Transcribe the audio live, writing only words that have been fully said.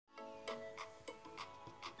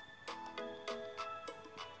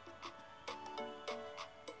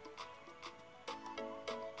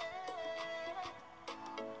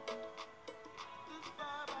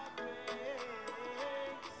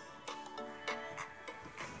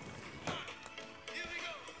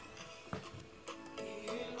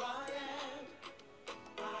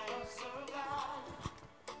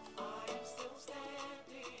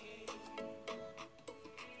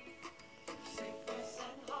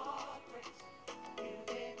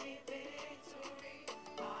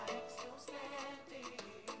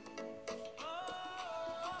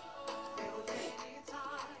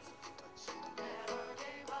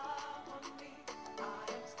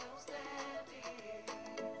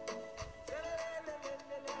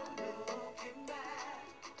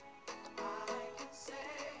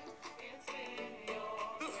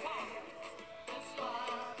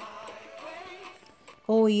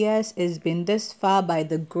Oh, yes, it's been this far by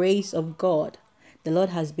the grace of God. The Lord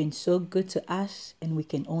has been so good to us, and we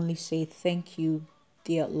can only say thank you,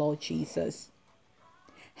 dear Lord Jesus.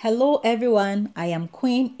 Hello, everyone. I am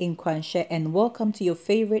Queen Inkwanshe, and welcome to your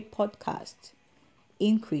favorite podcast,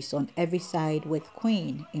 Increase on Every Side with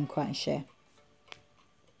Queen Inkwanshe.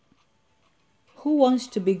 Who wants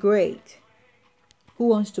to be great? Who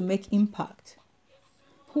wants to make impact?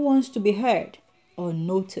 Who wants to be heard or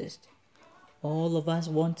noticed? All of us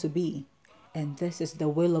want to be. And this is the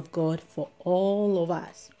will of God for all of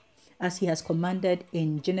us, as he has commanded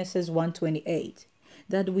in Genesis 1:28,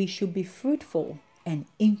 that we should be fruitful and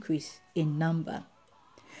increase in number.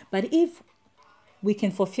 But if we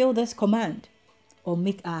can fulfill this command or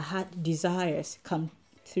make our heart desires come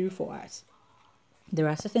through for us, there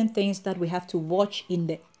are certain things that we have to watch in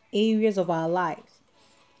the areas of our lives.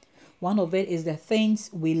 One of it is the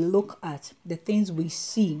things we look at, the things we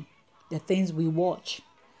see, the things we watch.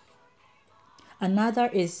 Another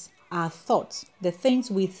is our thoughts, the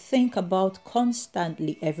things we think about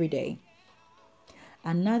constantly every day.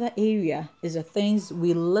 Another area is the things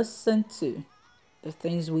we listen to, the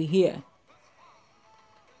things we hear.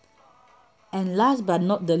 And last but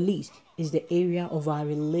not the least is the area of our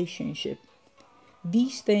relationship.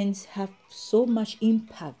 These things have so much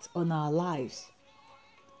impact on our lives,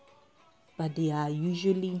 but they are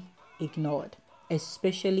usually ignored,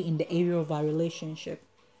 especially in the area of our relationship.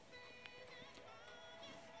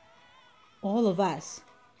 All of us,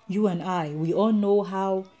 you and I, we all know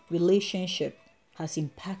how relationship has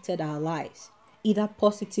impacted our lives, either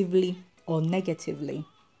positively or negatively.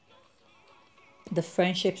 The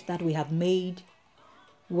friendships that we have made,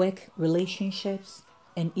 work relationships,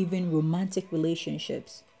 and even romantic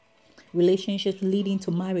relationships. Relationships leading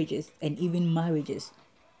to marriages and even marriages.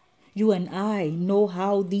 You and I know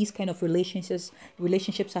how these kind of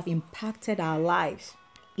relationships have impacted our lives,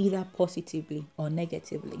 either positively or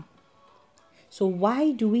negatively. So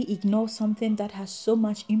why do we ignore something that has so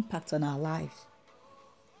much impact on our lives?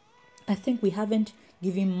 I think we haven't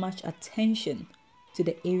given much attention to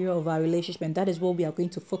the area of our relationship, and that is what we are going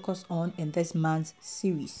to focus on in this month's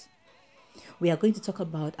series. We are going to talk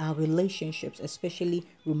about our relationships, especially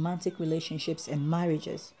romantic relationships and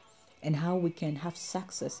marriages, and how we can have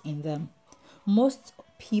success in them. Most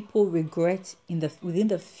people regret within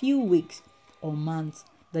the few weeks or months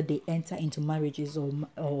that they enter into marriages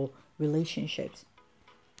or relationships.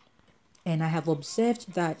 And I have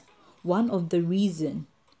observed that one of the reasons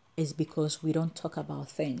is because we don't talk about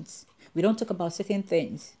things. We don't talk about certain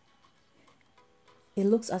things. It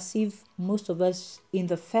looks as if most of us in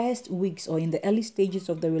the first weeks or in the early stages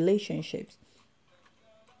of the relationships,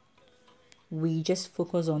 we just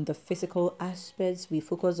focus on the physical aspects. We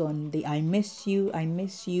focus on the I miss you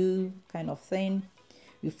kind of thing.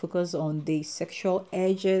 We focus on the sexual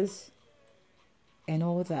urges and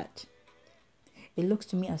all that. It looks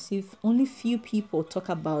to me as if only few people talk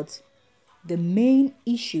about the main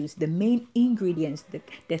issues, the main ingredients,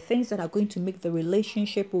 the things that are going to make the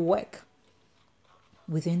relationship work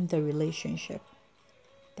within the relationship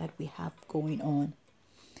that we have going on.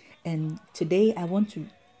 And today I want to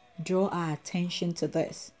draw our attention to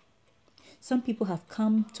this. Some people have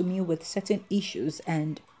come to me with certain issues,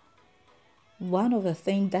 and one of the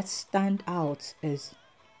things that stand out is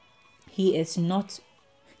he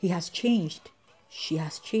has changed. She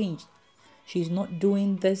has changed. She's not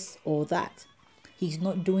doing this or that. He's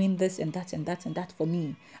not doing this and that and that and that for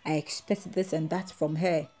me. I expect this and that from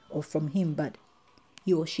her or from him, but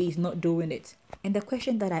he or she is not doing it. And the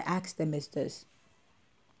question that I ask them is this: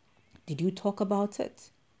 did you talk about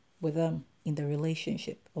it with them in the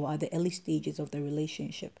relationship or at the early stages of the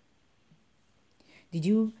relationship? Did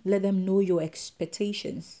you let them know your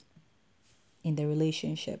expectations in the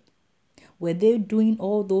relationship? Were they doing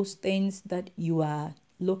all those things that you are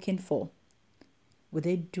looking for? Were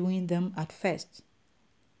they doing them at first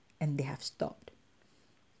and they have stopped?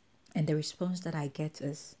 And the response that I get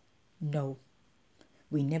is no.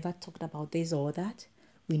 We never talked about this or that.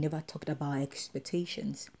 We never talked about our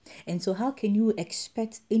expectations. And so how can you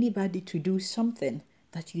expect anybody to do something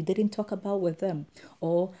that you didn't talk about with them?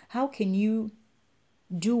 Or how can you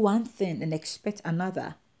do one thing and expect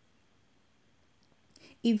another?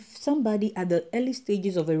 If somebody at the early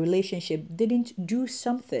stages of a relationship didn't do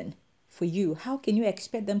something for you, how can you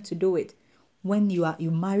expect them to do it when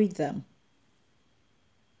you married them?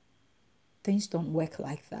 Things don't work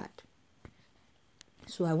like that.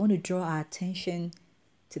 So I want to draw our attention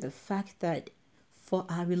to the fact that for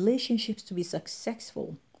our relationships to be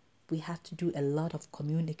successful, we have to do a lot of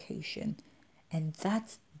communication. And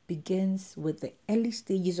that begins with the early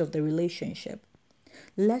stages of the relationship.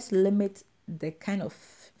 Let's limit the kind of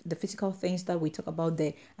the physical things that we talk about,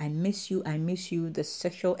 the I miss you, the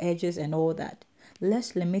sexual edges and all that.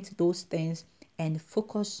 Let's limit those things and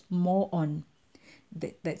focus more on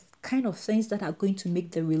the kind of things that are going to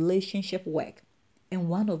make the relationship work. And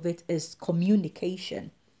one of it is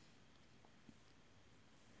communication.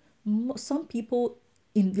 Some people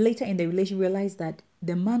in later in the relation realize that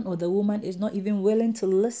the man or the woman is not even willing to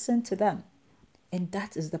listen to them. And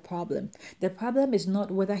that is the problem. The problem is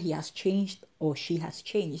not whether he has changed or she has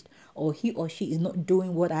changed, or he or she is not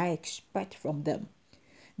doing what I expect from them.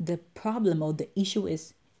 The problem or the issue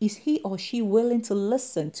is he or she willing to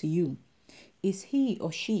listen to you? Is he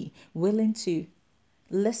or she willing to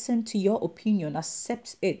listen to your opinion,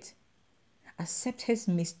 accept it, accept his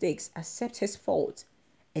mistakes, accept his fault,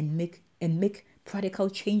 and make practical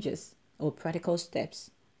changes or practical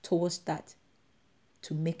steps towards that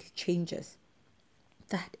to make changes?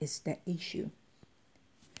 That is the issue.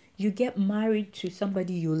 You get married to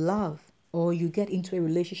somebody you love, or you get into a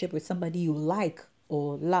relationship with somebody you like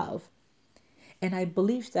or love. And I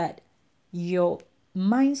believe that your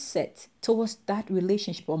mindset towards that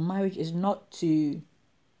relationship or marriage is not to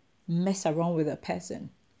mess around with a person,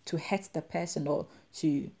 to hurt the person, or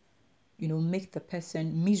to, make the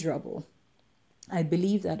person miserable. I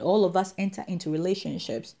believe that all of us enter into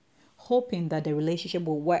relationships hoping that the relationship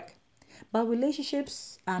will work. But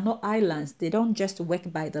relationships are not islands, they don't just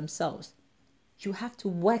work by themselves. You have to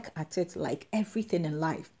work at it like everything in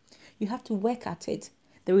life. You have to work at it.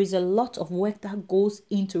 There is a lot of work that goes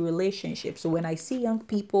into relationships. So when I see young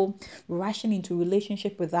people rushing into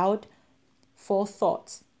relationship without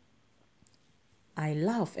forethought, I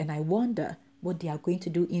laugh and I wonder what they are going to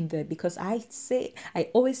do in there, because I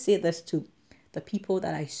always say this to the people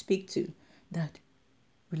that I speak to, that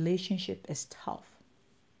relationship is tough.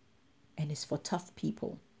 And it's for tough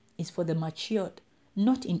people. It's for the matured,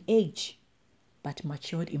 not in age, but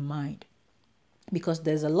matured in mind. Because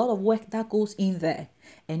there's a lot of work that goes in there.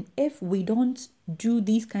 And if we don't do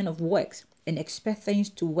these kind of works and expect things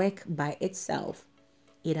to work by itself,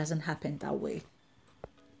 it doesn't happen that way.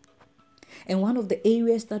 And one of the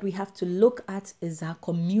areas that we have to look at is our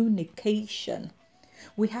communication.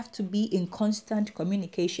 We have to be in constant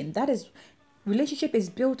communication. That is, relationship is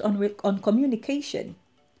built on communication.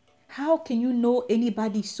 How can you know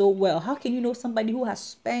anybody so well? How can you know somebody who has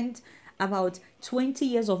spent about 20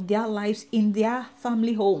 years of their lives in their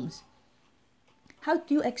family homes? How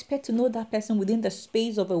do you expect to know that person within the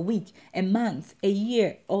space of a week, a month, a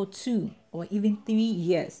year, or 2, or even 3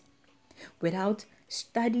 years, without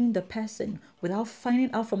studying the person, without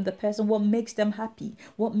finding out from the person what makes them happy,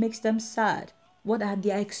 what makes them sad, what are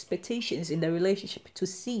their expectations in the relationship, to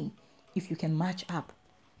see if you can match up?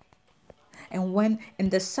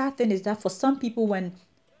 And the sad thing is that for some people, when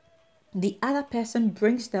the other person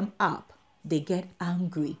brings them up, they get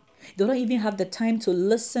angry. They don't even have the time to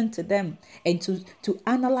listen to them and to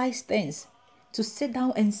analyze things, to sit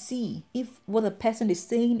down and see if what the person is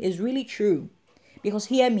saying is really true. Because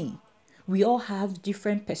hear me, we all have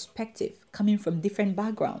different perspective coming from different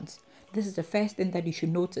backgrounds. This is the first thing that you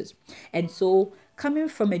should notice. And so coming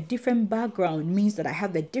from a different background means that I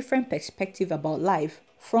have a different perspective about life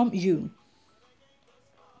from you.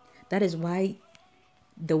 That is why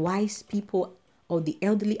the wise people or the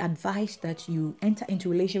elderly advise that you enter into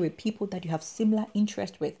relation with people that you have similar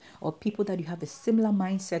interest with, or people that you have a similar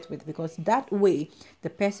mindset with, because that way the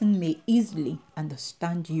person may easily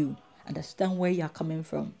understand you, understand where you are coming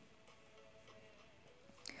from.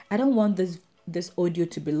 I don't want this audio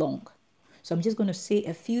to be long, so I'm just going to say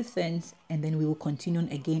a few things and then we will continue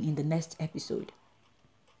again in the next episode.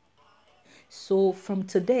 So from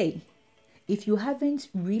today, if you haven't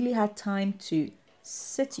really had time to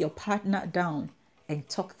sit your partner down and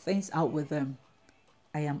talk things out with them,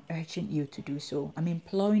 I am urging you to do so. I'm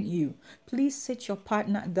imploring you, please sit your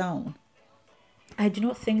partner down. I do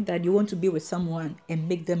not think that you want to be with someone and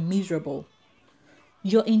make them miserable.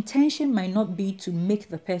 Your intention might not be to make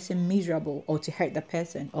the person miserable or to hurt the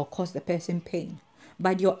person or cause the person pain,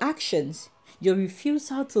 but your actions, your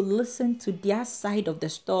refusal to listen to their side of the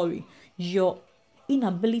story, your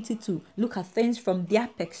inability to look at things from their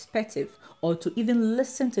perspective, or to even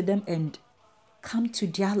listen to them and come to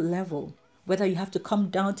their level, whether you have to come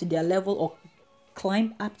down to their level or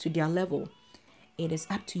climb up to their level, it is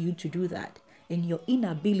up to you to do that. And your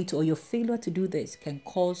inability or your failure to do this can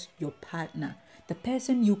cause your partner, the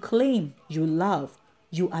person you claim you love,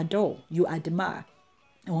 you adore, you admire,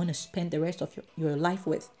 and want to spend the rest of your life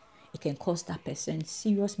with, it can cause that person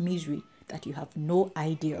serious misery that you have no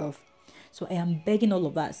idea of. So I am begging all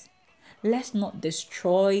of us, let's not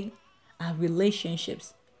destroy our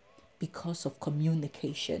relationships because of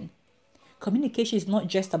communication. Communication is not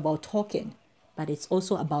just about talking, but it's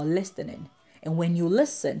also about listening. And when you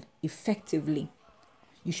listen effectively,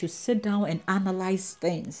 you should sit down and analyze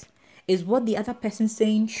things. Is what the other person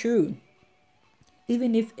saying true?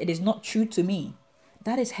 Even if it is not true to me,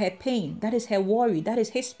 that is her pain, that is her worry, that is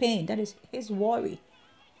his pain, that is his worry.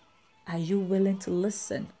 Are you willing to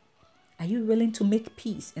listen? Are you willing to make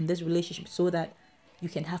peace in this relationship so that you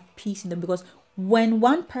can have peace in them? Because when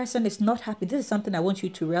one person is not happy, this is something I want you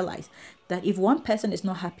to realize, that if one person is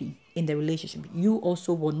not happy in the relationship, you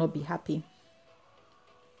also will not be happy.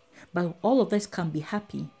 But all of us can be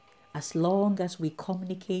happy as long as we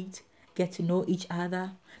communicate, get to know each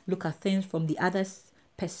other, look at things from the other's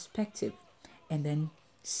perspective, and then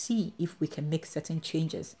see if we can make certain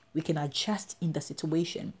changes. We can adjust in the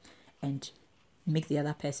situation and make the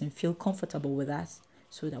other person feel comfortable with us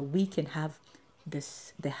so that we can have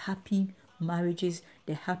the happy marriages,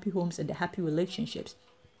 the happy homes, and the happy relationships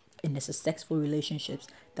and the successful relationships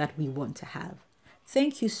that we want to have.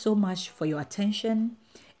 Thank you so much for your attention.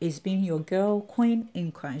 It's been your girl, Queen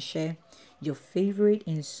Nkranhyɛ, your favorite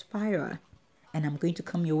inspirer. And I'm going to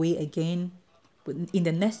come your way again in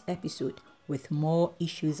the next episode with more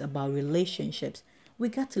issues about relationships. We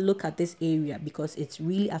got to look at this area because it's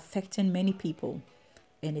really affecting many people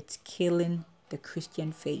and it's killing the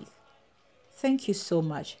Christian faith. Thank you so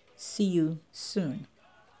much. See you soon.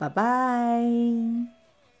 Bye bye.